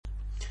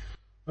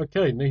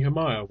Okay,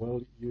 Nehemiah. Well,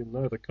 you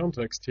know the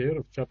context here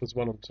of chapters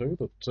 1 and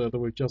 2 that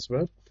we've just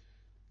read.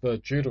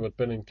 That Judah had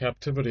been in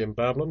captivity in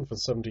Babylon for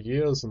 70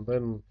 years, and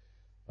then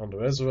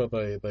under Ezra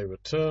they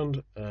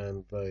returned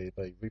and they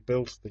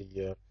rebuilt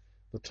the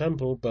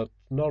temple, but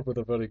not with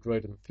a very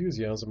great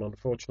enthusiasm,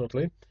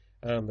 unfortunately.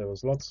 And there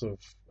was lots of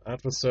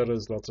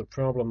adversaries, lots of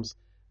problems,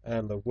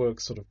 and the work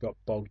sort of got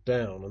bogged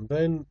down. And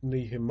then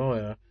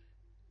Nehemiah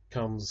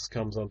comes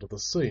onto the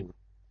scene.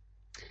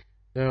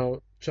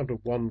 Now, chapter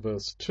 1,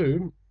 verse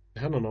 2,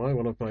 Hanani,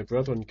 one of my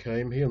brethren,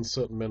 came, he and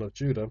certain men of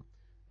Judah,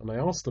 and I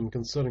asked them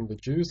concerning the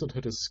Jews that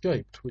had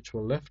escaped, which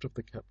were left of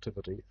the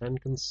captivity,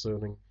 and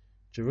concerning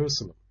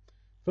Jerusalem.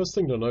 First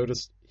thing to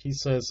notice, he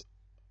says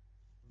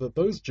that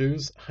those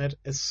Jews had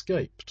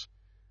escaped.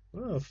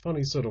 Well, a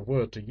funny sort of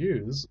word to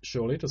use,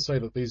 surely, to say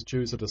that these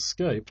Jews had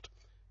escaped,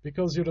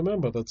 because you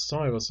remember that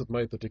Cyrus had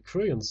made the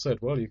decree and said,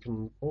 well, you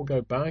can all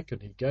go back,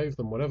 and he gave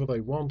them whatever they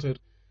wanted,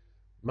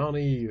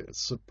 money,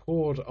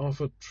 support,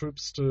 offered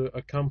troops to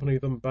accompany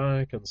them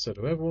back, and said,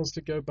 whoever wants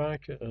to go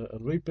back and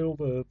rebuild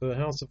the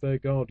house of their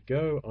God,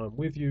 go, I'm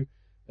with you,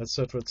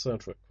 etc.,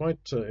 etc.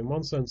 Quite, in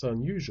one sense,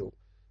 unusual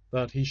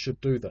that he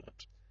should do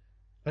that.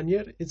 And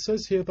yet it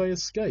says here they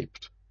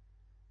escaped.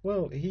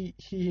 Well,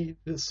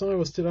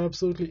 Cyrus did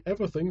absolutely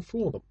everything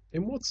for them.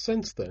 In what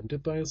sense, then,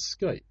 did they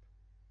escape?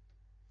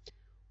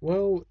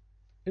 Well,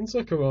 in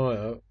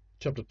Zechariah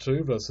chapter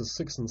 2, verses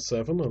 6 and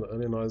 7,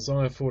 and in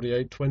Isaiah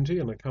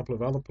 48:20 and a couple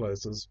of other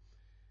places,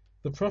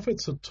 the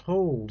prophets had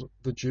told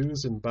the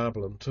Jews in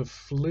Babylon to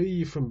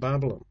flee from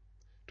Babylon,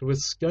 to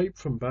escape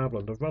from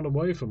Babylon, to run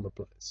away from the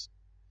place.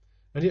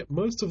 And yet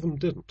most of them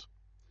didn't.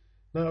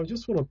 Now, I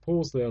just want to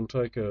pause there and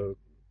take a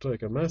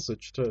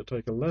message,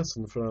 take a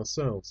lesson for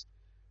ourselves.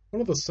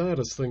 One of the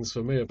saddest things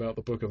for me about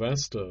the book of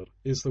Esther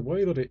is the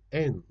way that it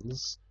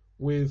ends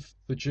with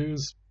the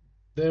Jews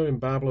there in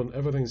Babylon.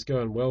 Everything's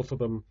going well for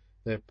them.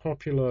 They're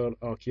popular.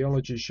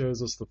 Archaeology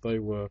shows us that they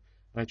were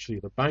actually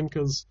the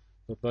bankers,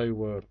 that they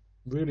were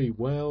really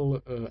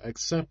well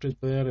accepted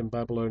there in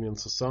Babylonian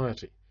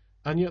society.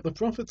 And yet the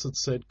prophets had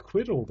said,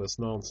 quit all this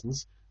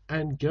nonsense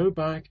and go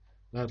back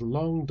that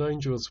long,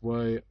 dangerous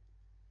way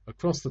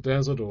across the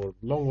desert or a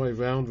long way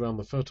round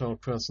the Fertile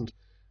Crescent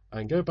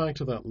and go back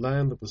to that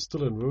land that was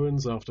still in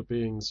ruins after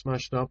being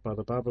smashed up by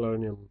the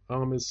Babylonian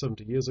armies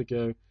 70 years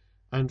ago,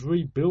 and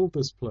rebuild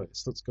this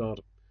place that's got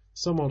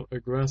somewhat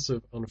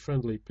aggressive,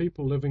 unfriendly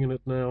people living in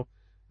it now,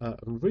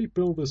 and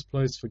rebuild this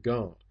place for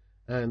God,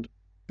 and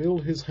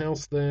build his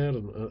house there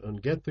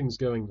and get things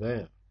going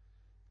there.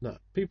 Now,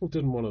 people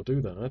didn't want to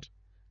do that,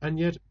 and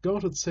yet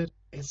God had said,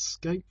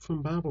 escape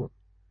from Babylon.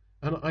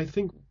 And I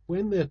think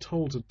when they're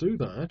told to do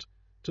that,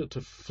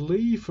 to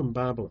flee from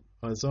Babylon,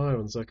 Isaiah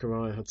and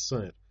Zechariah had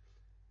said,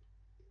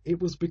 it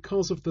was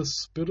because of the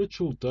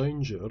spiritual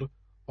danger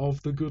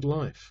of the good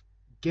life.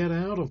 Get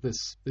out of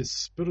this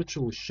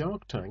spiritual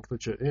shark tank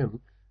that you're in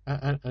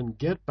and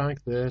get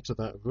back there to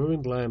that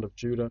ruined land of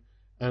Judah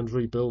and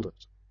rebuild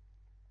it.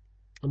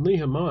 And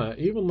Nehemiah,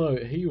 even though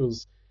he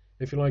was,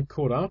 if you like,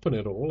 caught up in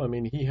it all, I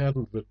mean, he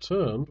hadn't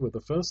returned with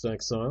the first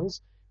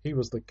exiles. He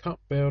was the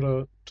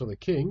cupbearer to the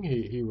king.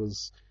 He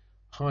was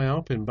high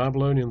up in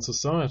Babylonian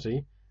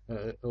society,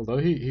 although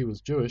he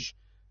was Jewish.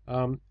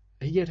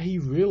 Yet he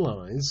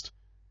realized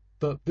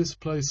that this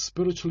place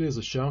spiritually is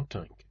a shark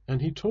tank,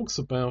 and he talks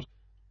about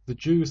the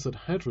Jews that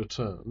had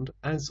returned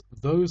as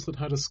those that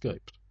had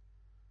escaped.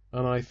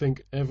 And I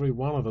think every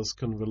one of us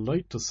can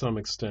relate to some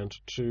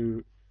extent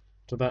to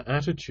that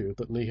attitude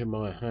that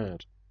Nehemiah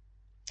had.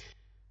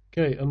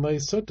 Okay, and they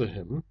said to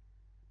him,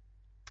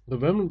 the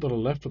remnant that are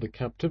left of the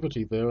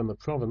captivity there in the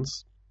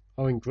province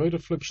are in great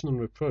affliction and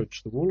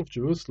reproach. The wall of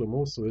Jerusalem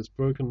also is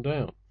broken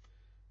down,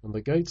 and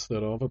the gates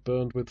thereof are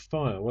burned with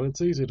fire. Well,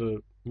 it's easy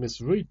to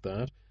misread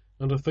that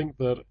and to think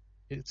that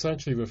it's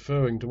actually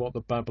referring to what the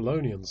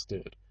Babylonians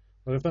did.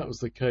 But if that was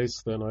the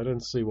case, then I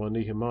don't see why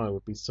Nehemiah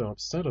would be so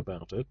upset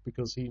about it,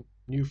 because he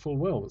knew full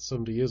well that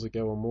 70 years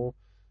ago or more,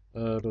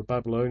 the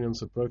Babylonians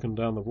had broken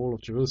down the wall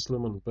of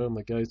Jerusalem and burned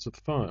the gates with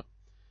fire.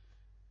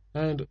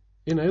 And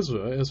in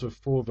Ezra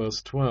 4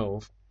 verse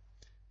 12,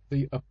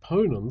 the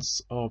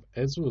opponents of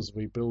Ezra's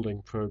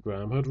rebuilding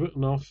program had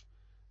written off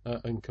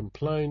and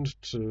complained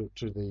to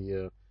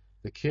the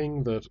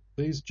king that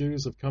these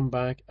Jews have come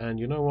back and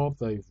you know what,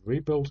 they've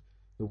rebuilt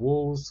the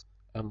walls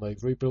and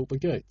they've rebuilt the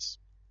gates.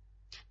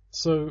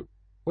 So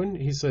when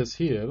he says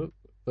here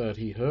that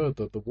he heard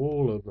that the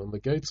wall and the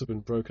gates have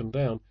been broken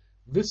down,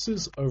 this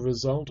is a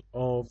result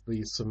of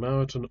the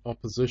Samaritan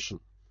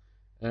opposition.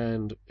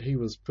 And he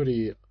was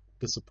pretty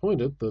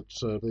disappointed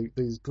that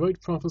these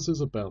great prophecies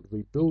about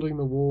rebuilding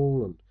the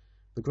wall and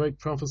the great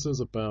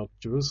prophecies about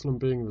Jerusalem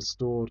being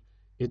restored,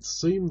 it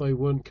seemed they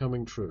weren't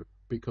coming true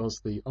because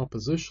the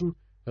opposition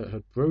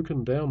had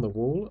broken down the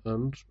wall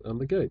and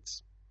the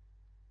gates.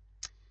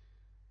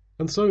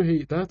 And so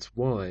that's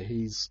why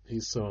he's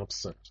so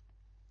upset.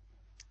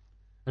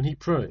 And he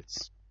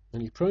prays.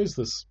 And he prays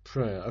this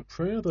prayer, a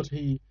prayer that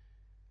he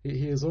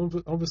has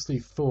obviously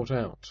thought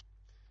out.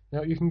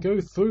 Now you can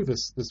go through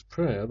this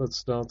prayer that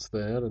starts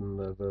there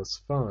in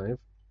verse 5.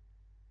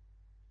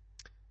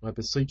 I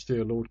beseech thee,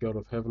 O Lord God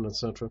of heaven,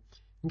 etc.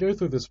 And go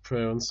through this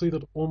prayer and see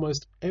that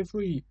almost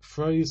every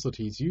phrase that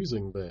he's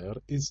using there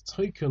is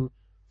taken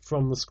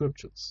from the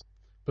scriptures,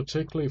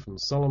 particularly from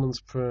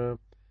Solomon's prayer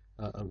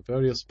and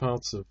various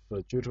parts of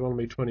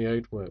Deuteronomy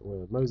 28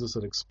 where Moses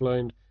had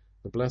explained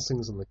the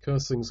blessings and the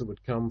cursings that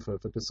would come for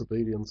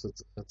disobedience,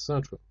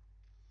 etc.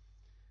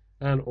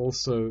 And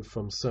also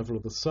from several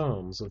of the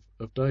Psalms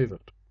of David.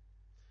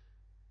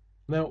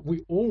 Now,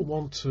 we all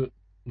want to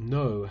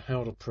know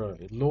how to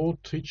pray.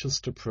 Lord, teach us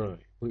to pray.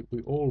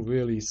 We all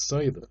really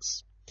say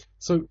this.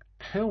 So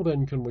how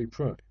then can we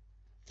pray?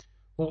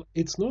 Well,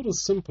 it's not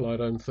as simple, I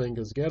don't think,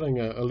 as getting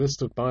a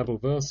list of Bible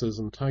verses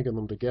and tagging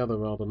them together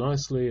rather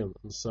nicely and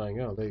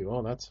saying, oh, there you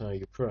are, that's how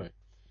you pray.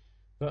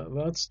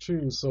 That's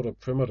too sort of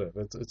primitive.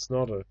 It's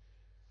not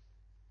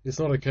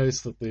a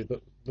case that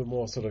the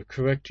more sort of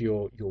correct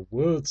your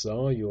words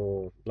are,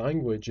 your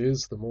language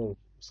is, the more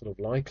sort of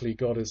likely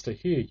God is to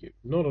hear you.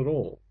 Not at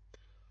all.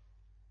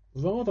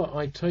 Rather,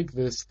 I take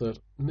this that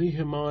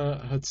Nehemiah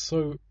had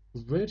so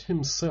read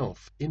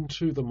himself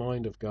into the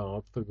mind of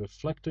God through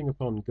reflecting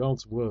upon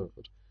God's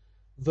word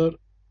that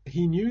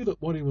he knew that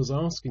what he was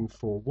asking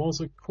for was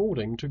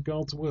according to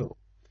God's will.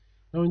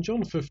 Now in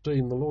John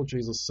 15 the Lord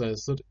Jesus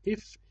says that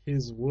if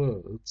his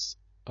words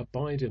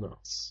abide in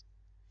us,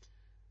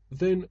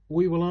 then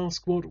we will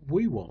ask what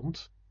we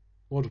want,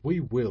 what we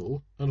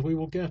will, and we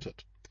will get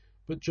it.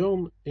 But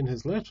John in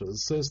his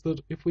letters says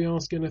that if we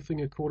ask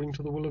anything according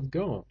to the will of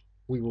God,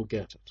 we will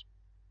get it.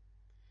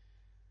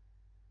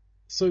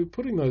 So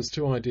putting those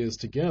two ideas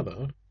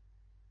together,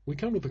 we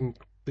come to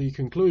the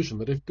conclusion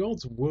that if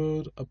God's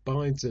word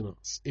abides in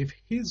us, if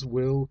his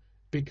will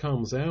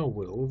becomes our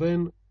will,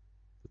 then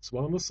it's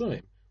one and the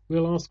same.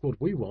 We'll ask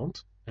what we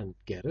want and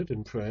get it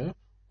in prayer,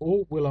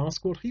 or we'll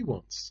ask what he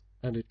wants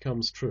and it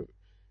comes true,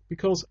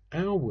 because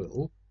our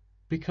will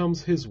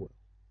becomes his will.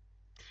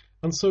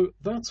 And so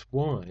that's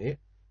why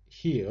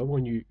here,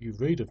 when you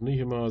read of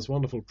Nehemiah's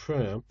wonderful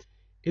prayer,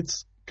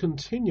 it's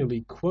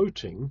continually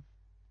quoting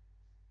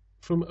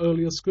from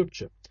earlier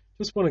scripture.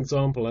 Just one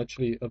example,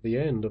 actually, at the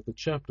end of the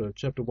chapter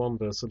 1,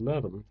 verse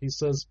 11, he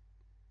says,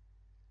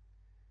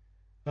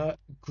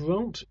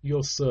 grant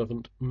your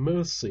servant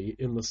mercy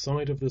in the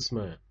sight of this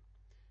man.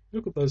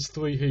 Look at those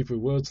three Hebrew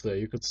words there.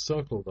 You could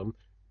circle them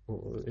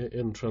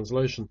in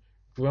translation.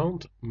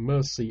 Grant,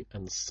 mercy,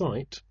 and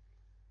sight.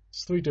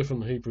 There's three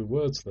different Hebrew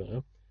words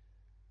there.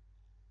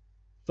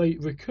 They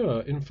recur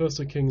in 1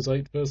 Kings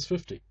 8, verse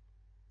 50.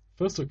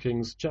 1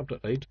 Kings chapter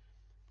 8,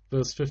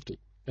 verse 50.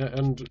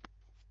 And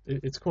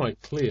it's quite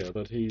clear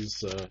that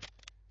he's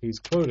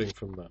quoting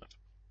from that,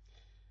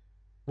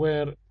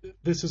 where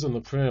this is in the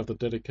prayer of the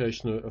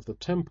dedication of the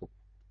temple,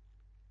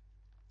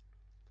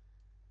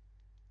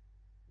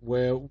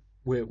 where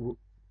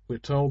we're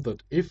told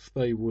that if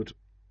they would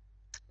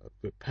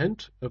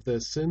repent of their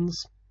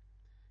sins,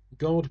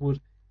 God would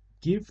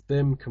give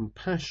them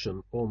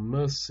compassion or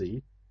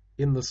mercy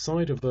in the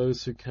sight of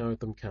those who carried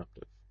them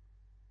captive.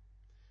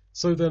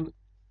 So then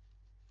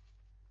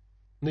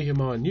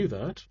Nehemiah knew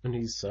that, and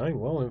he's saying,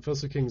 well, in 1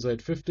 Kings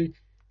 8:50,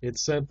 it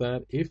said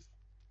that if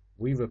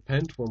we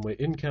repent when we're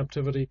in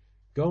captivity,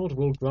 God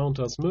will grant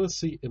us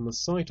mercy in the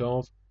sight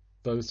of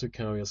those who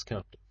carry us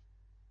captive.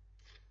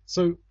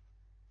 So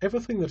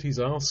everything that he's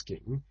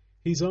asking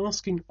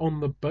on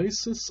the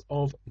basis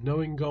of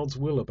knowing God's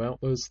will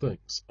about those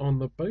things, on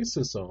the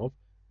basis of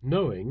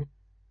knowing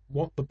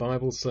what the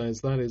Bible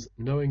says, that is,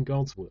 knowing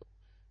God's will,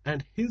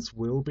 and his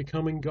will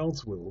becoming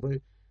God's will.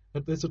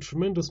 There's a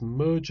tremendous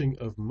merging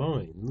of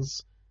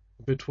minds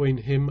between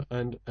him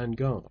and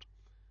God.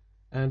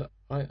 And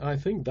I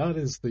think that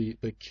is the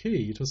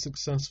key to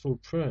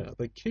successful prayer.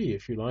 The key,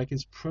 if you like,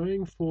 is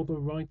praying for the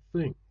right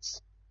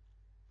things.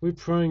 We're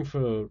praying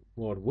for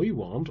what we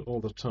want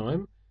all the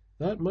time.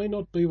 That may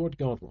not be what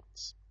God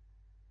wants.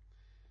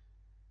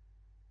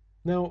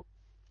 Now,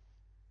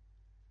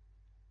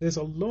 there's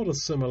a lot of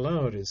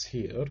similarities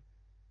here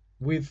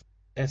with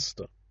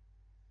Esther.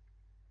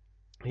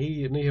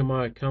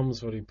 Nehemiah comes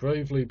very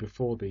bravely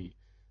before the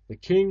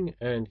king,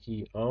 and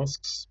he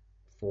asks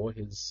for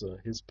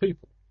his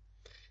people.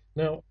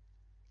 Now,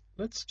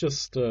 let's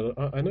just,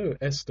 I know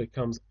Esther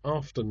comes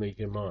after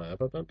Nehemiah,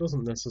 but that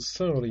doesn't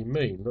necessarily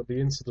mean that the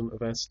incident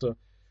of Esther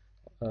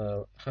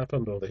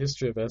happened, or the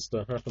history of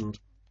Esther happened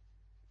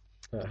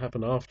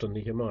after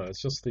Nehemiah.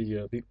 It's just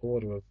the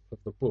order of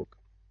the book.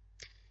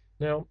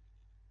 Now,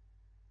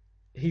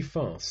 he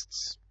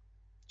fasts,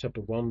 chapter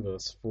 1,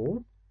 verse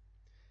 4,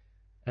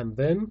 and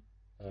then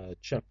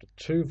chapter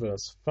 2,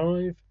 verse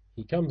 5,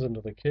 he comes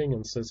into the king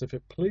and says, if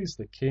it please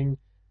the king,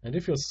 and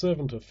if your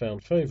servant have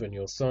found favor in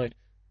your sight,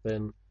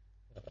 then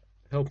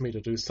help me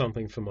to do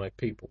something for my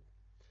people.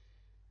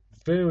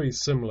 Very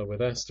similar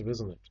with Esther,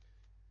 isn't it?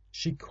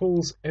 She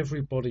calls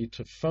everybody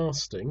to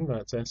fasting,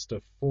 that's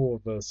Esther 4,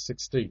 verse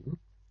 16.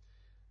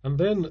 And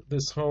then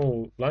this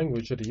whole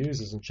language that he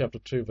uses in chapter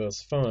 2,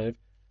 verse 5,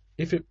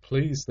 if it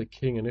please the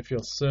king, and if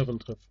your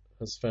servant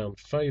has found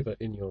favor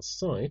in your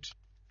sight,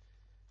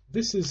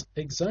 this is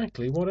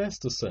exactly what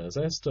Esther says.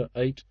 Esther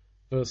 8,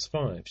 verse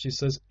 5, she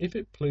says, "If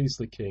it please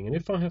the king, and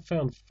if I have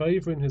found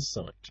favour in his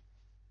sight,"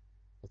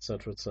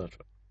 etc.,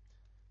 etc.,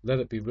 let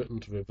it be written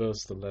to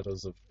reverse the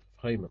letters of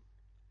Haman.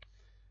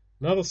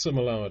 Another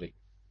similarity,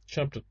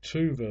 chapter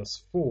 2,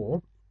 verse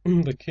 4,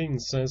 the king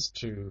says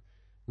to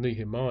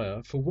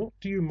Nehemiah, "For what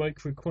do you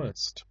make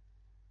request?"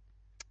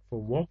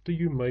 For what do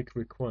you make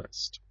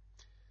request?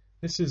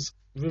 This is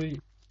really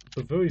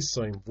the very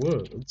same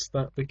words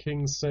that the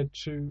king said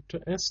to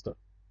Esther.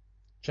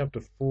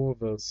 Chapter 4,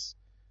 verse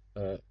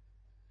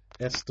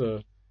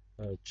Esther,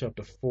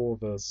 chapter 4,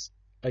 verse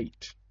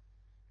 8.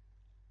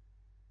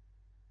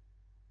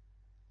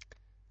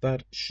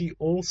 That she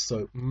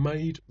also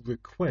made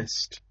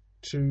request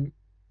to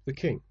the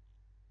king.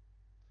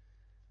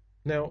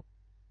 Now,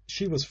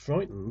 she was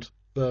frightened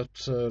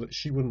that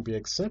she wouldn't be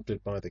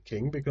accepted by the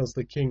king because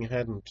the king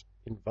hadn't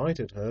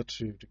invited her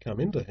to come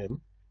into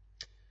him.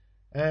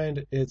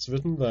 And it's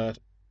written that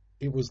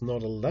it was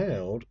not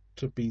allowed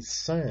to be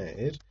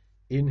sad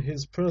in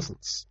his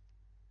presence.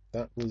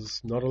 That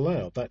was not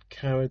allowed. That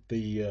carried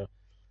the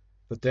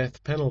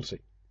death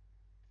penalty.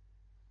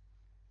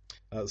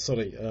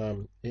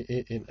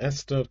 In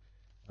Esther,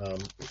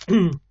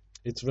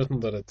 it's written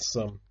that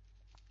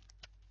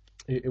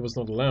it was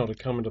not allowed to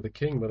come into the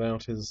king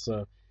without his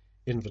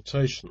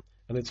invitation.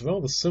 And it's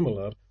rather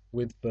similar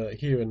with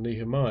here in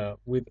Nehemiah,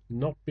 with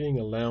not being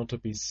allowed to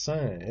be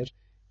sad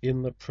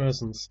in the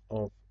presence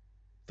of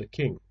the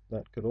king.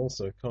 That could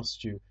also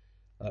cost you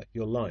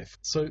your life.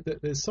 So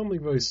there's something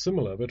very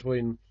similar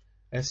between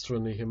Esther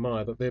and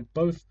Nehemiah, that they're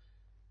both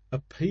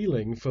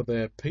appealing for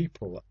their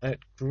people at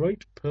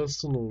great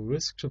personal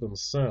risk to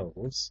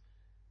themselves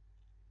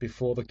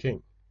before the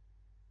king.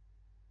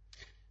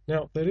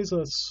 Now, there is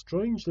a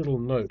strange little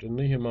note in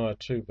Nehemiah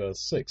 2,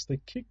 verse 6.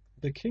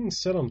 The king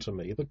said unto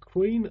me, the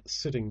queen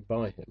sitting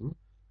by him,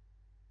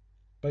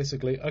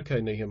 basically,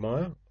 "Okay,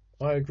 Nehemiah,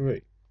 I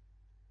agree.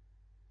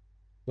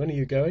 When are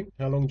you going?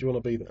 How long do you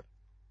want to be there?"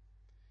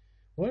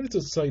 Why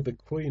does it say the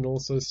queen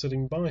also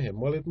sitting by him?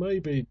 Well, it may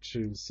be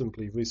to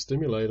simply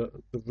re-stimulate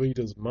the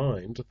reader's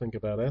mind to think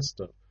about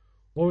Esther,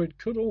 or it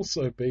could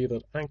also be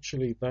that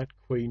actually that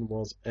queen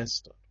was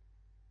Esther.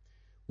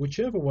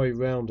 Whichever way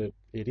round it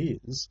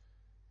is,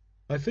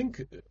 I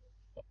think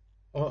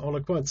on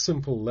a quite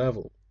simple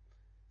level,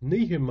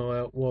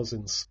 Nehemiah was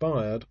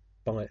inspired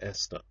by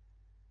Esther.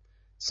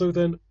 So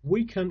then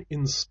we can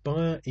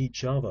inspire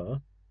each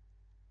other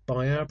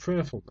by our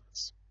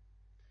prayerfulness.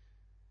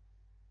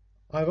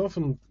 I've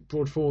often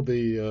brought forward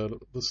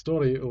the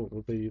story or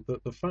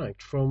the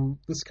fact from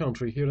this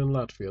country here in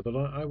Latvia that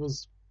I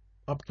was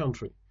up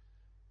country,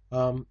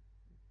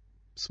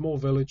 small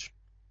village,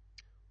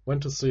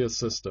 went to see a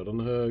sister,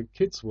 and her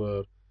kids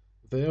were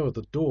there at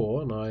the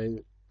door, and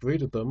I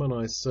greeted them and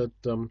I said,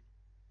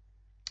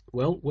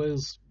 "Well,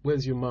 where's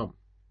your mum?"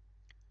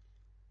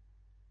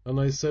 And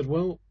they said,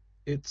 "Well,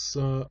 it's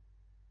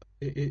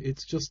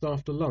just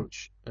after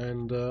lunch,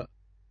 and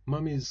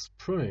Mummy's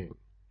praying.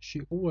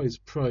 She always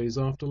prays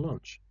after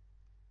lunch."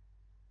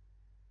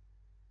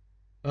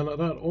 And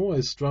that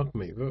always struck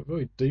me very,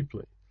 very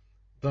deeply,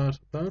 that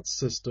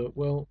sister,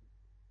 well,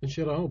 and she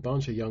had a whole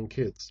bunch of young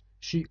kids,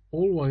 she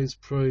always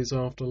prays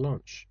after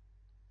lunch.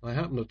 I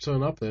happened to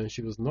turn up there, and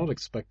she was not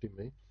expecting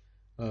me.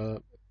 I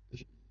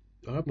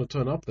happened to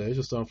turn up there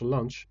just after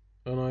lunch,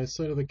 and I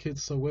say to the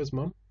kids, "So where's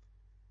Mum?"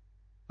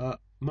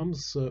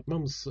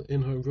 Mum's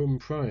in her room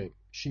praying.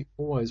 She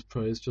always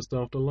prays just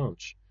after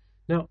lunch."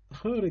 Now,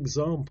 her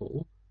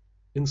example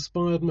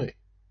inspired me.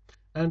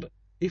 And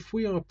if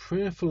we are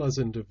prayerful as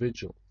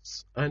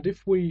individuals, and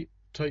if we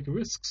take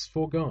risks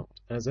for God,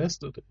 as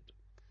Esther did,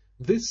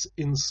 this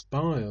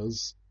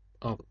inspires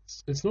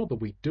others. It's not that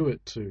we do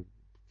it to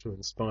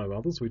inspire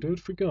others, we do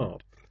it for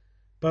God.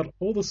 But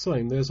all the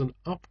same, there's an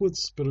upward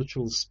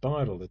spiritual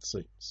spiral, it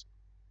seems,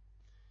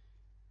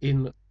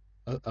 in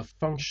a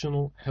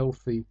functional,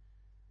 healthy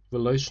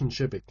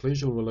relationship,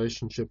 ecclesial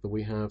relationship that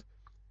we have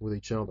with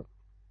each other.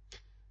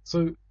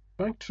 So,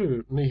 back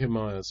to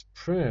Nehemiah's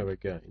prayer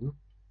again.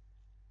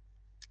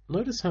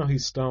 Notice how he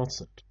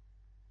starts it.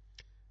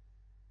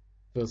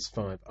 Verse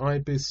 5, "I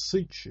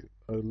beseech you,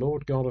 O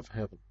Lord God of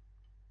heaven,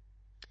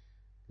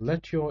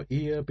 let your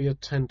ear be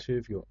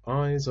attentive, your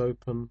eyes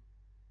open,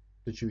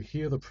 that you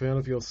hear the prayer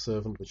of your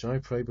servant, which I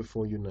pray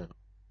before you now."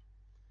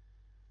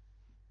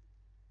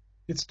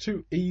 It's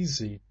too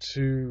easy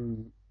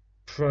to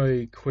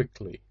pray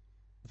quickly.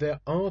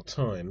 There are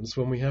times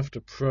when we have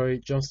to pray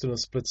just in a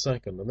split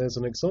second, and there's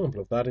an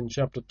example of that in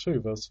chapter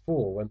 2, verse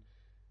 4, when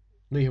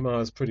Nehemiah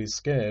is pretty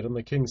scared, and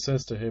the king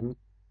says to him,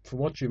 "For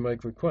what you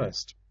make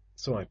request."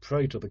 "So I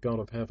pray to the God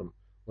of heaven."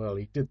 Well,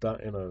 he did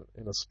that in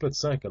a split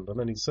second, and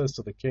then he says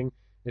to the king,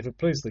 "If it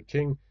please the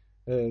king,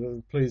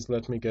 please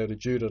let me go to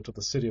Judah, to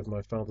the city of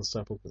my father's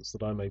sepulchres,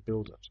 that I may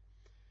build it."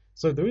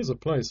 So there is a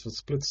place for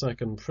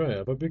split-second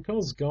prayer, but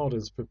because God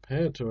is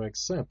prepared to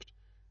accept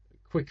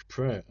quick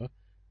prayer,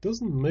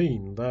 doesn't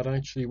mean that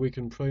actually we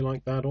can pray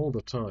like that all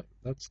the time.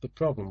 That's the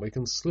problem. We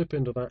can slip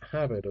into that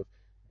habit of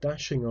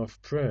dashing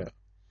off prayer.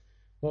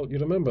 Well, you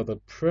remember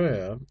that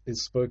prayer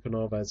is spoken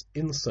of as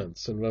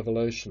incense in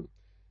Revelation.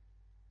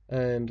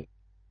 And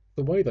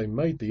the way they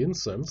made the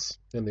incense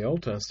in the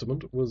Old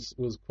Testament was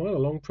quite a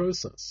long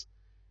process.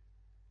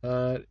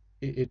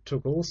 It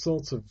took all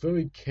sorts of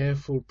very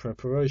careful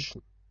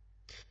preparation.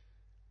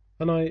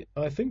 And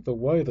I think the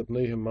way that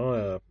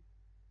Nehemiah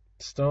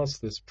starts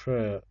this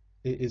prayer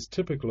is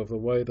typical of the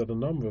way that a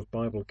number of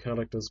Bible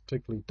characters,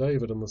 particularly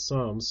David and the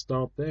Psalms,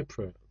 start their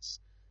prayers.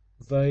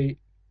 They,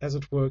 as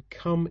it were,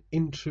 come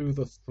into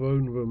the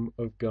throne room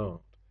of God.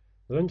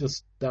 They don't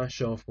just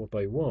dash off what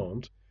they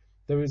want.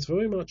 There is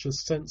very much a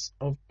sense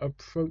of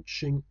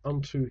approaching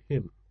unto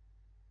Him.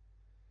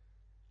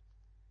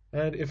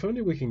 And if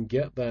only we can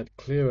get that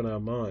clear in our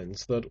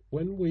minds, that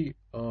when we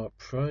are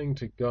praying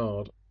to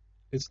God,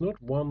 it's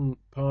not one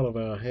part of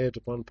our head,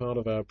 one part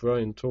of our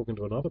brain talking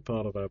to another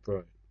part of our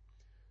brain.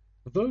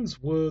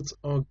 Those words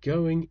are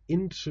going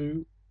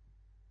into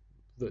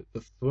the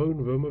throne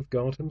room of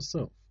God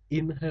Himself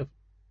in heaven.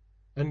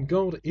 And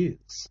God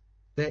is.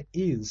 There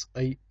is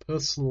a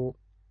personal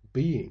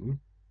being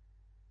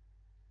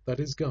that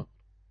is God.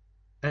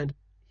 And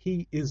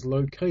He is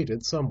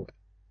located somewhere.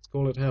 Let's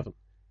call it heaven.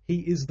 He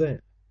is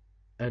there.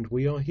 And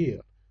we are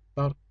here.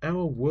 But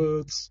our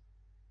words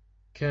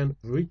can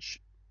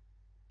reach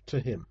to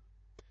Him.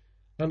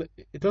 And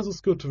it does us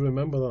good to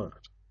remember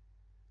that.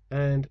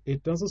 And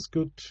it does us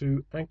good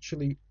to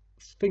actually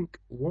think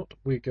what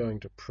we're going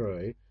to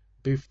pray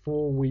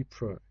before we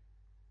pray.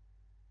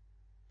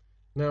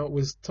 Now,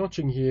 we're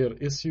touching here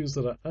issues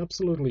that are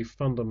absolutely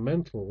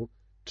fundamental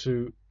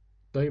to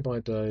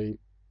day-by-day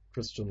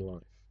Christian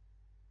life.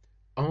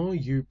 Are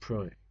you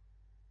praying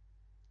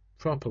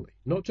properly?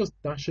 Not just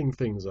dashing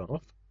things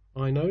off.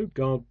 I know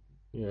God,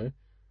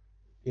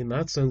 in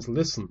that sense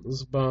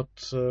listens, but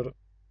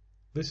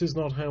this is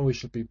not how we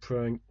should be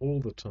praying all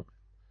the time.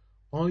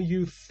 Are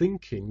you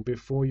thinking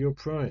before you're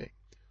praying?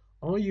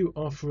 Are you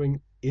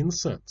offering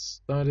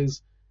incense, that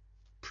is,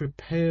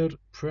 prepared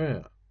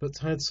prayer that's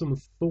had some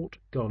thought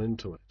gone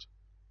into it?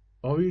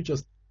 Or are you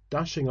just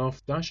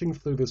dashing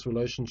through this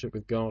relationship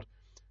with God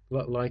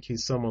like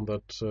He's someone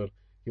that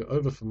you're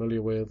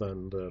over-familiar with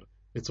and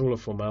it's all a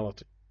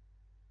formality?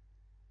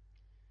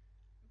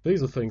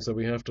 These are things that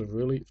we have to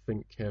really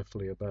think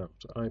carefully about.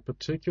 I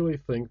particularly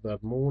think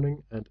that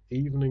morning and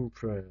evening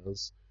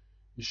prayers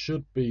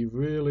should be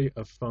really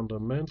a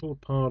fundamental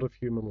part of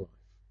human life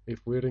if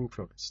we're in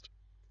Christ.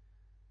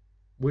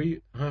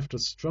 We have to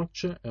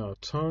structure our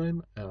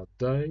time, our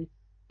day,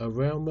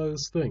 around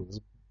those things,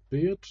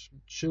 be it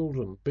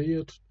children, be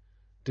it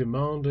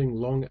demanding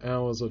long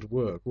hours at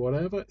work,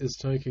 whatever is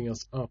taking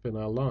us up in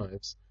our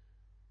lives.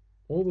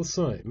 All the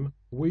same,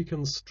 we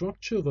can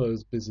structure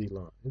those busy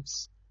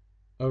lives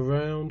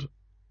around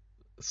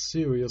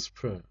serious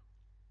prayer.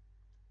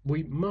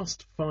 We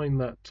must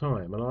find that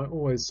time, and I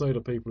always say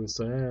to people who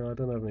say, I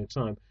don't have any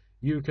time,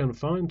 you can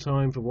find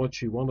time for what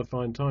you want to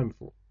find time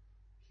for.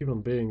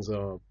 Human beings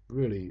are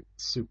really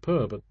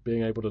superb at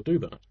being able to do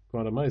that,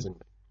 quite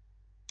amazingly.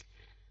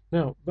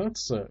 Now,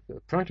 that's a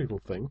practical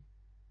thing.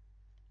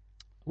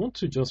 I want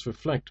to just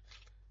reflect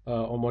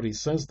on what he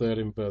says there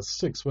in verse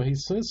 6, where he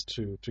says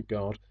to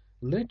God,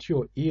 let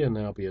your ear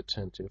now be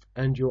attentive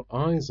and your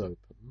eyes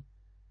open,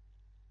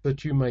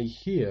 that you may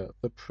hear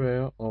the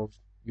prayer of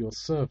your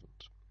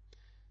servant.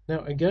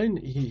 Now, again,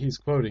 he's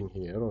quoting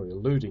here, or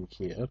alluding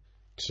here,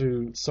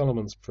 to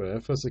Solomon's prayer,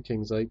 1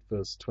 Kings 8,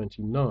 verse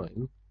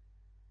 29,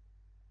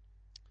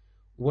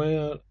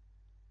 where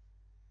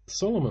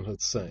Solomon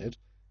had said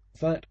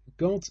that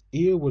God's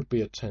ear would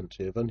be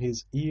attentive and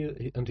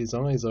his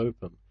eyes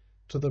open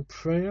to the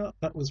prayer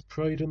that was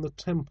prayed in the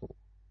temple.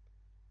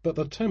 But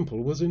the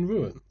temple was in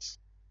ruins,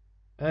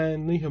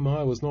 and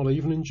Nehemiah was not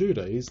even in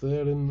Judah. He's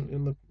there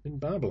in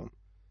Babylon.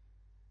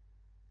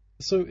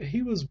 So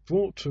he was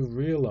brought to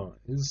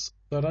realize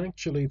that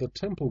actually the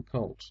temple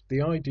cult,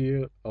 the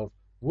idea of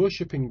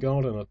worshipping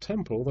God in a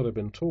temple that had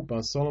been taught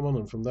by Solomon,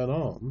 and from then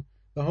on,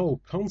 the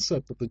whole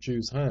concept that the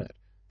Jews had,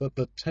 that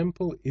the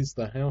temple is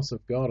the house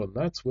of God, and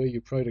that's where you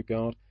pray to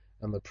God,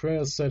 and the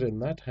prayers said in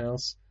that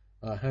house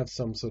have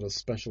some sort of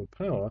special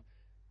power,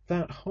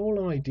 that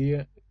whole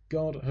idea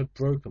God had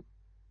broken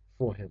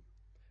for him.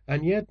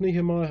 And yet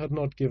Nehemiah had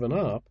not given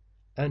up,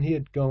 and he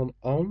had gone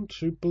on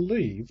to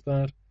believe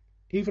that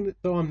even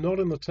though I'm not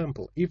in the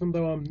temple, even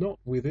though I'm not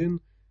within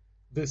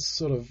this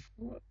sort of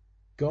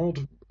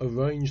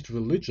God-arranged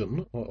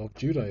religion of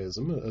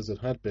Judaism, as it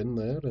had been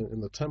there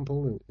in the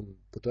temple in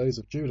the days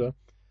of Judah,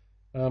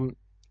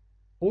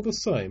 all the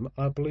same,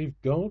 I believe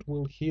God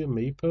will hear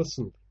me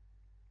personally.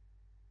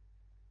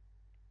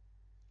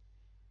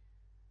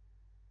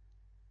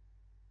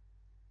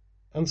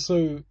 And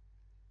so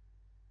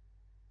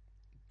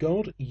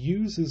God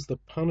uses the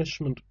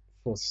punishment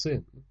for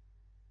sin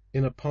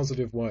in a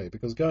positive way,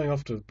 because going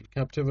off to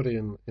captivity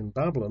in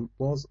Babylon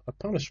was a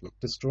punishment.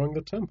 Destroying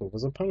the temple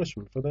was a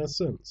punishment for their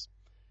sins.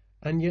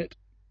 And yet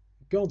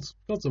God's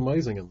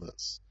amazing in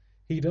this.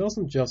 He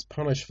doesn't just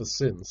punish for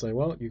sin, say,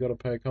 well, you've got to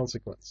pay a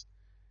consequence.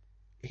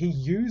 He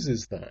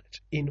uses that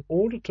in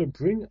order to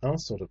bring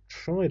us, or to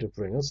try to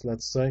bring us,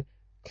 let's say,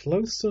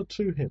 closer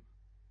to Him.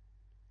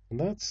 And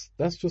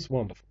that's just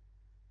wonderful.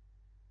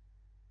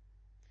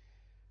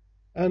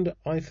 And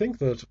I think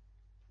that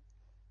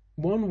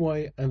one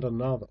way and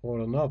another,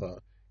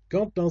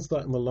 God does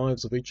that in the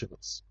lives of each of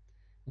us.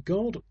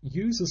 God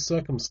uses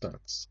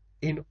circumstance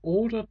in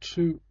order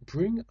to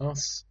bring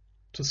us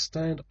to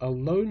stand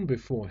alone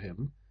before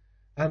Him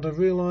and to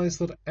realize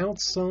that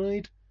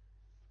outside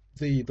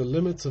the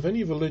limits of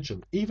any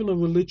religion, even a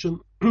religion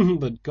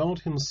that God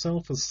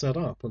Himself has set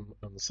up and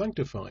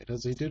sanctified,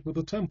 as He did with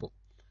the temple,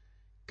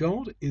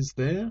 God is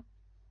there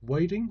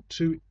waiting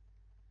to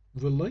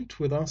relate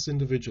with us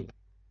individually.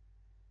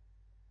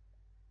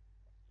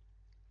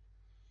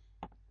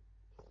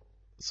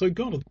 So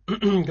God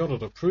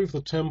had approved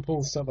the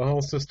temple, set the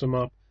whole system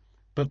up,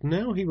 but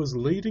now He was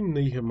leading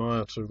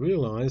Nehemiah to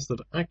realize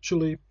that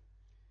actually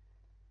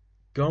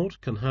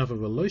God can have a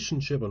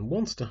relationship and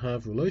wants to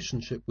have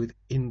relationship with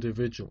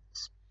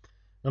individuals.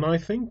 And I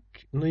think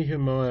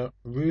Nehemiah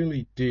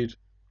really did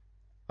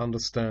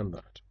understand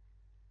that.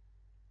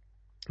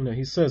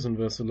 He says in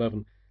verse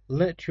 11,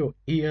 "Let your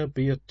ear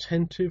be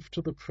attentive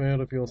to the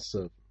prayer of your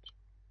servant."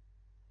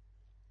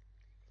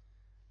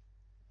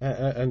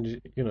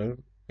 And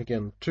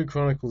again, 2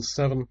 Chronicles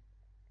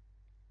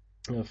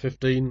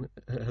 7:15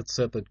 had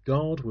said that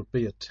God would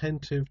be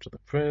attentive to the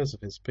prayers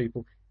of His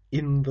people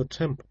in the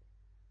temple.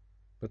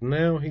 But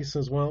now He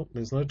says, well,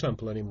 there's no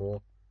temple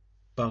anymore,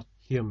 but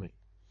hear me.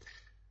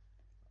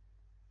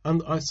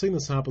 And I've seen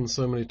this happen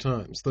so many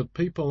times, that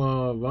people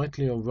are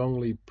rightly or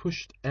wrongly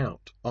pushed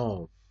out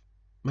of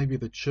maybe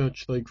the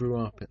church they grew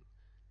up in.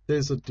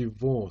 There's a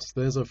divorce,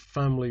 there's a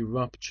family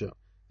rupture,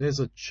 there's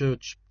a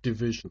church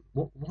division.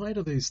 Why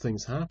do these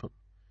things happen?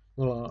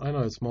 Well, I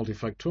know it's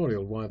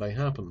multifactorial why they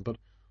happen, but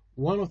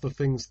one of the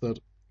things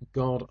that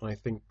God, I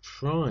think,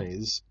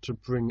 tries to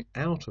bring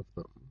out of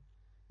them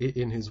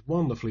in His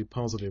wonderfully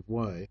positive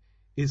way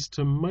is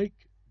to make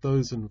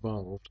those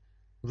involved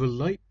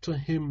relate to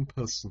Him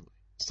personally,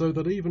 so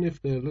that even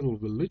if their little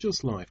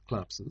religious life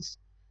collapses,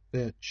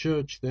 their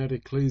church, their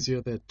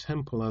ecclesia, their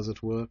temple, as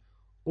it were,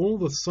 all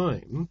the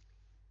same,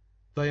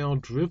 they are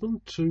driven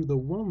to the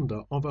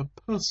wonder of a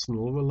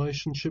personal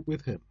relationship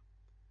with Him.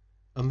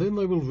 And then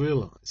they will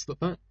realize that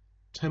that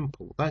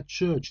temple, that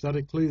church, that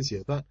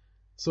ecclesia, that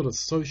sort of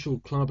social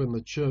club in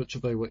the church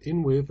they were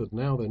in with and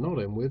now they're not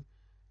in with,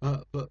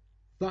 but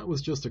that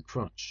was just a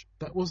crutch.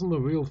 That wasn't the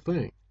real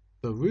thing.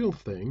 The real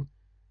thing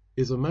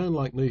is a man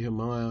like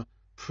Nehemiah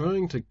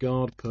praying to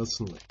God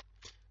personally.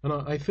 And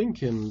I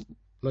think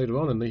later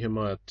on in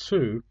Nehemiah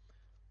 2,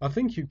 I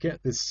think you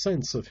get this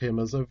sense of him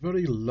as a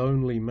very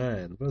lonely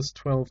man. Verse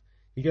 12,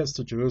 he gets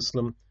to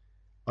Jerusalem.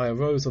 "I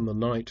arose in the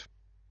night.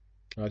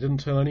 I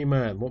didn't tell any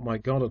man what my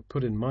God had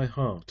put in my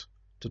heart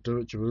to do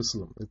at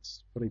Jerusalem."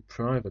 It's a very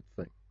private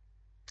thing.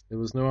 "There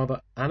was no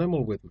other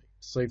animal with me,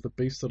 save the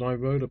beast that I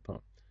rode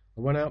upon.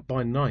 I went out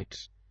by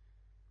night,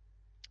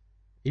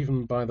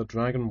 even by the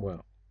dragon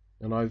well,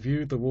 and I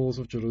viewed the walls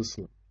of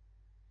Jerusalem."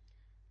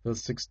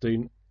 Verse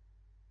 16,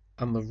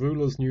 "And the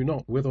rulers knew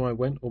not whither I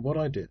went or what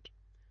I did.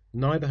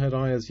 Neither had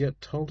I as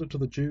yet told it to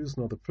the Jews,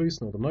 nor the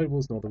priests, nor the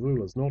nobles, nor the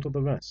rulers, nor to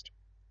the rest."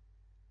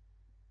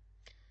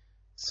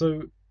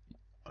 So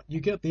you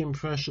get the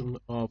impression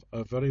of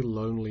a very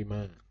lonely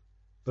man.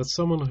 That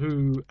someone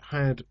who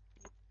had,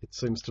 it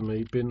seems to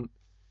me, been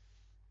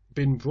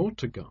brought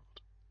to God,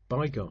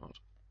 by God,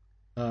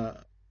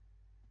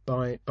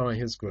 by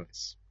His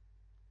grace.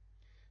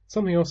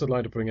 Something else I'd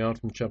like to bring out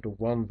from chapter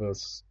 1,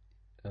 verses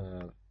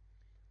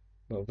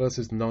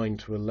 9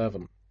 to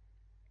 11.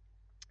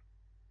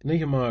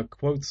 Nehemiah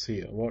quotes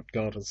here what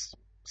God has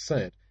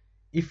said: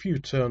 "If you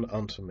turn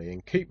unto me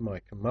and keep my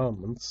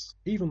commandments,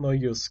 even though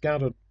you are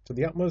scattered to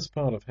the utmost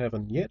part of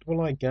heaven, yet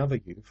will I gather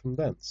you from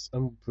thence,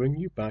 and bring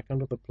you back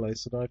unto the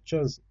place that I have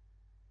chosen."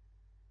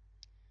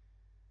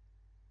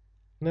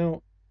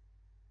 Now,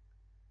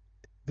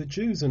 the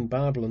Jews in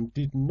Babylon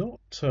did not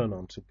turn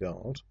unto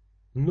God,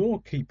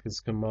 nor keep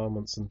His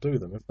commandments and do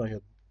them. If they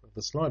had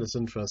the slightest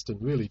interest in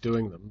really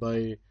doing them,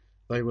 they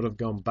would have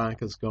gone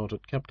back, as God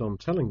had kept on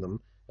telling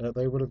them.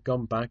 They would have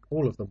gone back,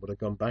 all of them would have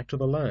gone back to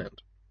the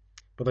land.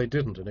 But they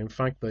didn't, and in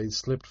fact they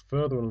slipped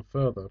further and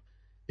further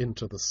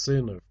into the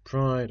sin of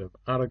pride, of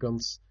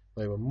arrogance.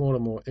 They were more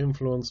and more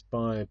influenced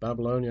by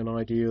Babylonian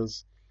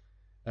ideas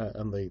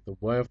and the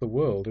way of the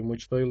world in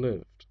which they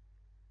lived.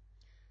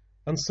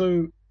 And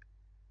so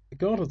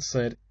God had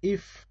said,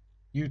 "If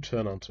you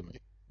turn unto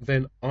me,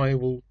 then I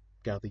will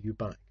gather you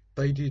back."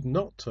 They did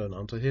not turn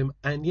unto Him,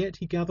 and yet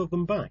He gathered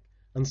them back.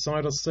 And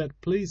Cyrus said,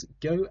 "Please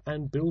go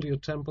and build your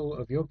temple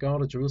of your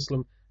God at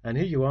Jerusalem, and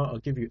here you are, I'll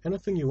give you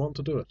anything you want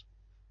to do it."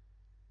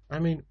 I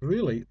mean,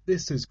 really,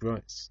 this is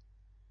grace.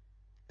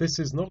 This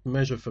is not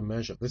measure for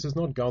measure. This is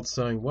not God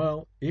saying,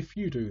 "Well, if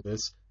you do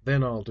this,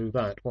 then I'll do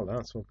that." Well,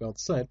 that's what God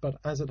said, but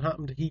as it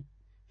happened, He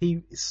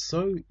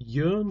so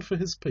yearned for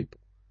His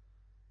people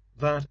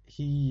that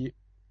He,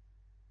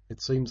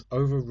 it seems,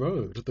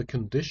 overrode the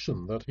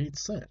condition that He'd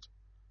set.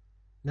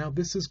 Now,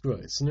 this is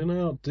grace, and in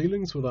our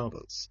dealings with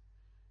others,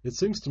 it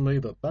seems to me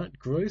that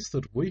grace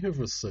that we have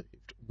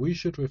received, we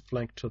should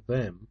reflect to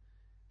them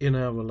in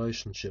our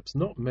relationships,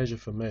 not measure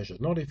for measure,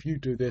 not "if you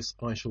do this,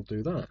 I shall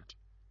do that."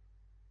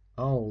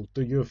 I'll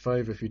do you a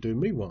favor if you do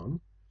me one.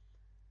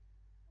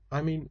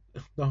 I mean,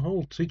 the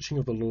whole teaching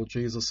of the Lord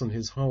Jesus and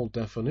his whole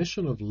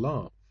definition of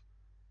love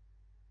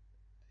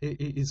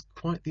is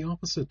quite the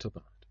opposite to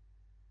that.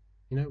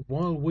 You know,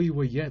 while we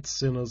were yet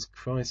sinners,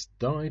 Christ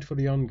died for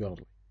the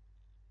ungodly.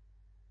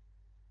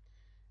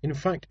 In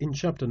fact, in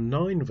chapter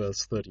 9,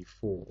 verse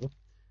 34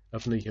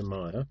 of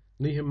Nehemiah,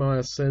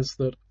 Nehemiah says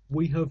that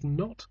we have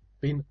not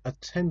been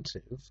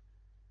attentive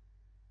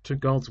to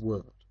God's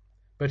word.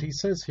 But he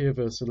says here,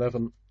 verse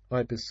 11,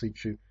 I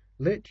beseech you,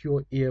 let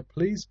your ear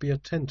please be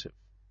attentive.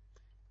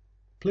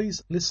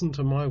 Please listen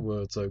to my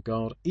words, O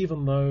God,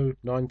 even though,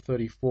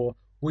 9:34,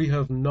 we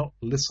have not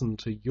listened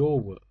to your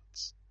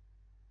words.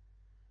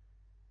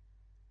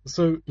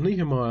 So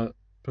Nehemiah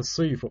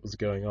perceived what was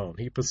going on.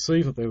 He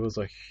perceived that there was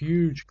a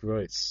huge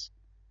grace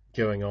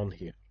going on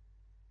here.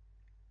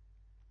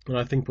 And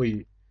I think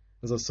we,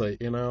 as I say,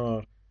 in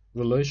our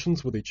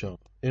relations with each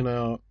other, in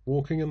our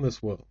walking in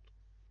this world,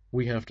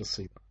 we have to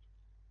see that.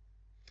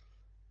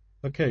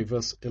 Okay,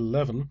 verse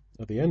 11,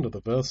 at the end of the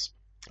verse,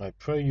 I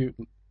pray you,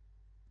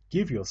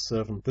 give your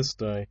servant this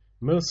day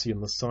mercy in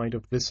the sight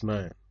of this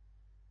man.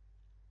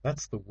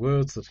 That's the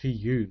words that he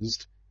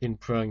used in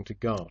praying to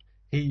God.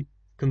 He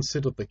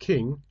considered the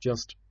king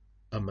just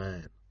a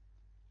man.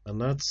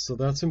 And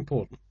that's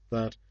important,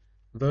 that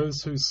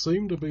those who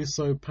seem to be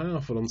so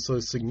powerful and so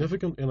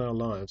significant in our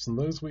lives, and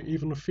those we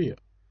even fear,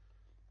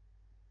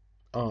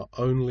 are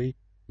only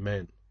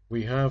men.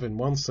 We have, in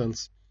one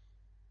sense,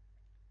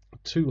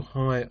 too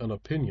high an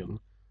opinion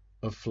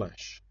of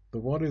flesh.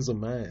 But what is a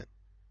man?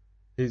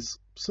 He's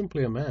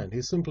simply a man.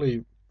 He's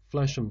simply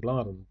flesh and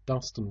blood and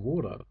dust and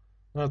water.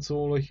 That's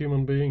all a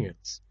human being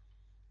is.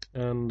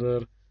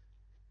 And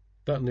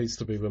that needs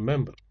to be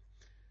remembered.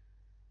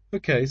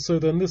 Okay, so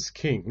then this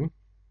king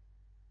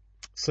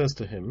says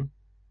to him,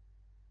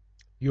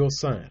 you're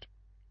sad,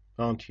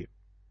 aren't you?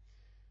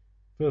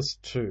 Verse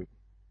 2,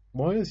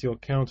 why is your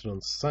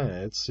countenance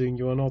sad, seeing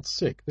you are not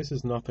sick? This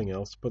is nothing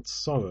else but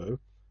sorrow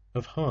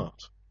of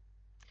heart.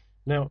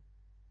 Now,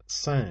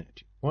 sad.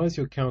 Why is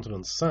your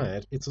countenance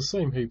sad? It's the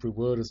same Hebrew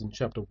word as in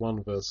chapter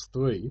 1, verse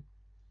 3,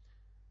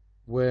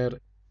 where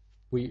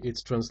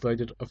it's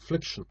translated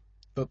affliction.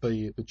 That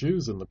the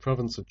Jews in the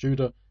province of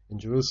Judah, in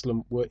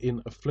Jerusalem, were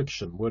in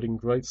affliction, were in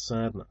great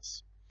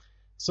sadness.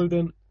 So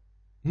then,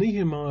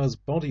 Nehemiah's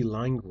body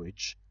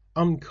language,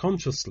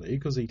 unconsciously,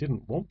 because he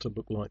didn't want to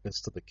look like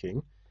this to the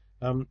king,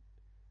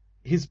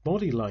 his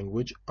body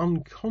language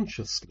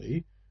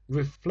unconsciously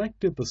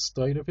reflected the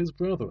state of his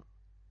brethren.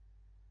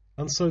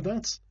 And so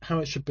that's how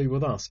it should be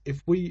with us.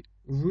 If we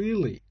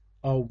really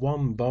are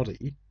one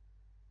body,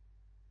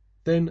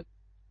 then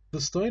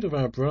the state of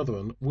our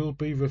brethren will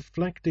be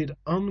reflected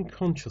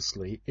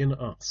unconsciously in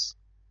us.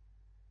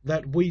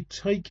 That we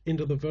take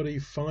into the very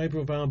fibre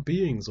of our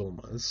beings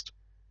almost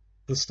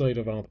the state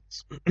of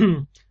others.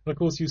 And of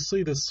course you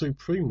see this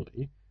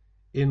supremely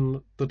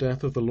in the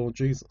death of the Lord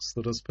Jesus,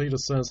 that as Peter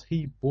says,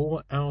 he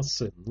bore our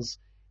sins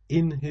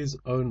in his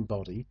own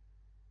body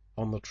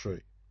on the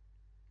tree.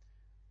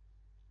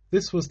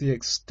 This was the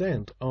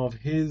extent of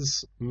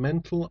his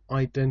mental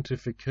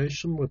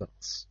identification with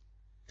us.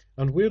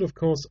 And we're, of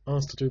course,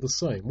 asked to do the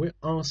same. We're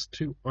asked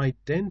to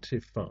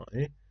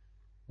identify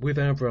with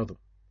our brother.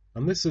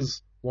 And this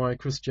is why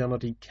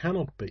Christianity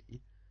cannot be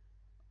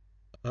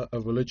a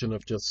religion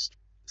of just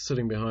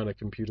sitting behind a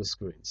computer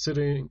screen,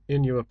 sitting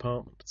in your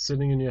apartment,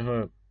 sitting in your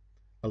home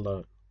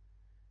alone.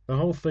 The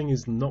whole thing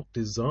is not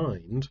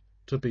designed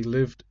to be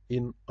lived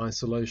in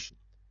isolation.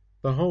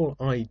 The whole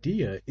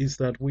idea is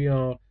that we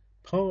are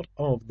part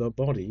of the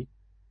body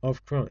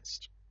of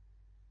Christ.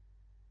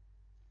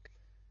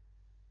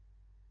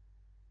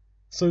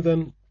 So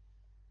then,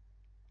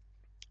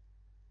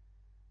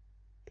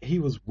 he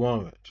was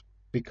worried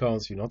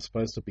because you're not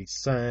supposed to be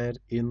sad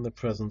in the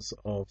presence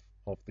of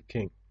the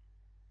king.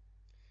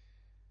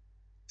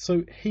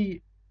 So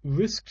he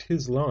risked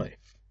his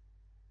life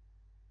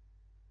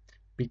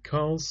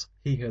because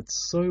he had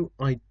so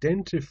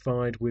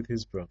identified with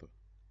his brother.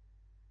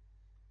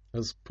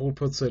 As Paul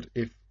puts it,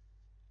 if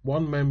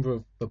one member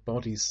of the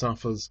body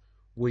suffers,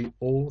 we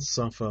all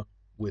suffer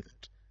with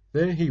it.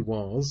 There he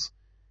was,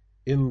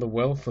 in the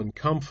wealth and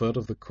comfort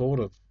of the court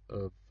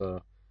of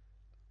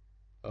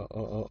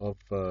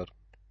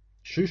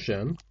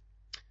Shushan,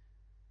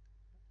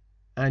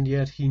 and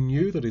yet he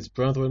knew that his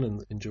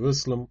brethren in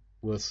Jerusalem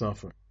were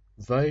suffering.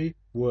 They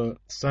were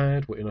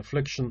sad, were in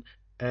affliction,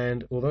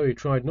 and although he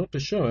tried not to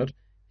show it,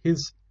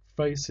 his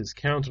face, his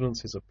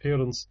countenance, his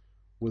appearance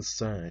was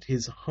sad.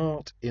 His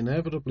heart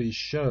inevitably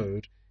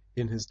showed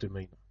in his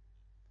demeanor.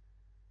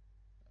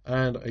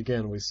 And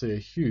again, we see a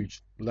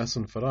huge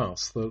lesson for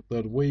us,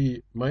 that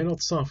we may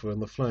not suffer in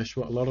the flesh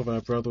what a lot of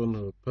our brethren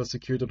who are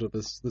persecuted at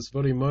this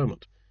very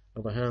moment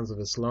at the hands of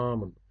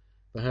Islam and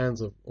the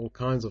hands of all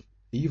kinds of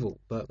evil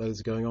that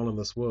is going on in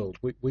this world.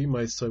 We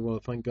may say, well,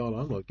 thank God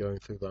I'm not going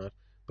through that.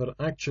 But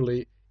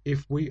actually,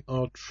 if we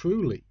are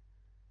truly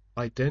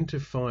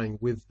identifying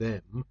with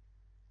them,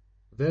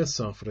 their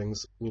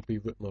sufferings will be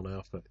written on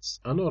our face.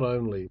 And not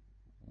only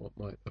what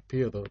might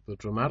appear the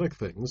dramatic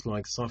things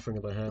like suffering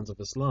at the hands of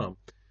Islam.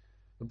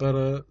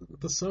 But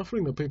the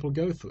suffering that people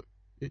go through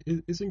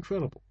is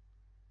incredible.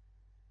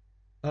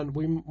 And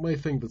we may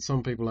think that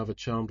some people have a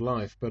charmed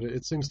life, but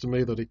it seems to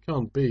me that it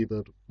can't be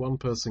that one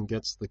person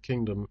gets the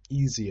kingdom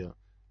easier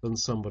than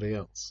somebody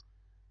else.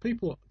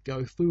 People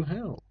go through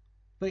hell.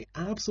 They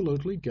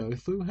absolutely go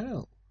through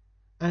hell.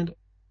 And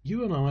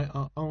you and I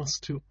are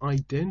asked to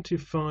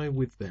identify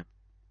with them.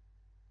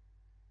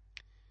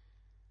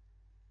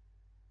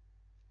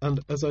 And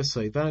as I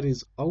say, that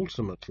is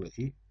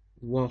ultimately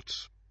what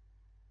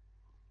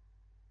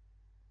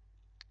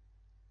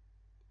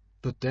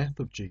the death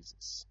of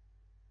Jesus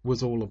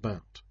was all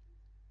about.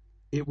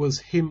 It was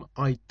him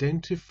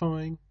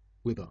identifying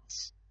with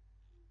us.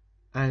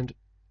 And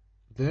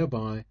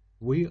thereby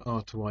we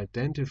are to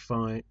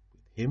identify with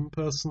him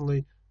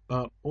personally,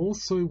 but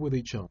also with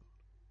each other.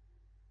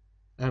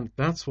 And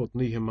that's what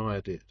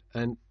Nehemiah did.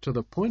 And to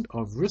the point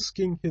of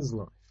risking his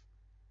life,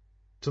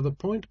 to the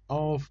point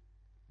of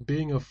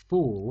being a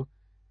fool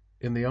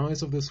in the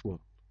eyes of this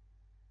world.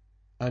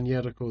 And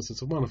yet, of course,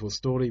 it's a wonderful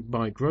story.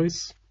 By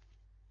grace,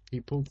 he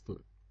pulled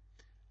through.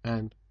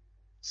 And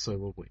so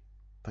will we.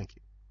 Thank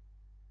you.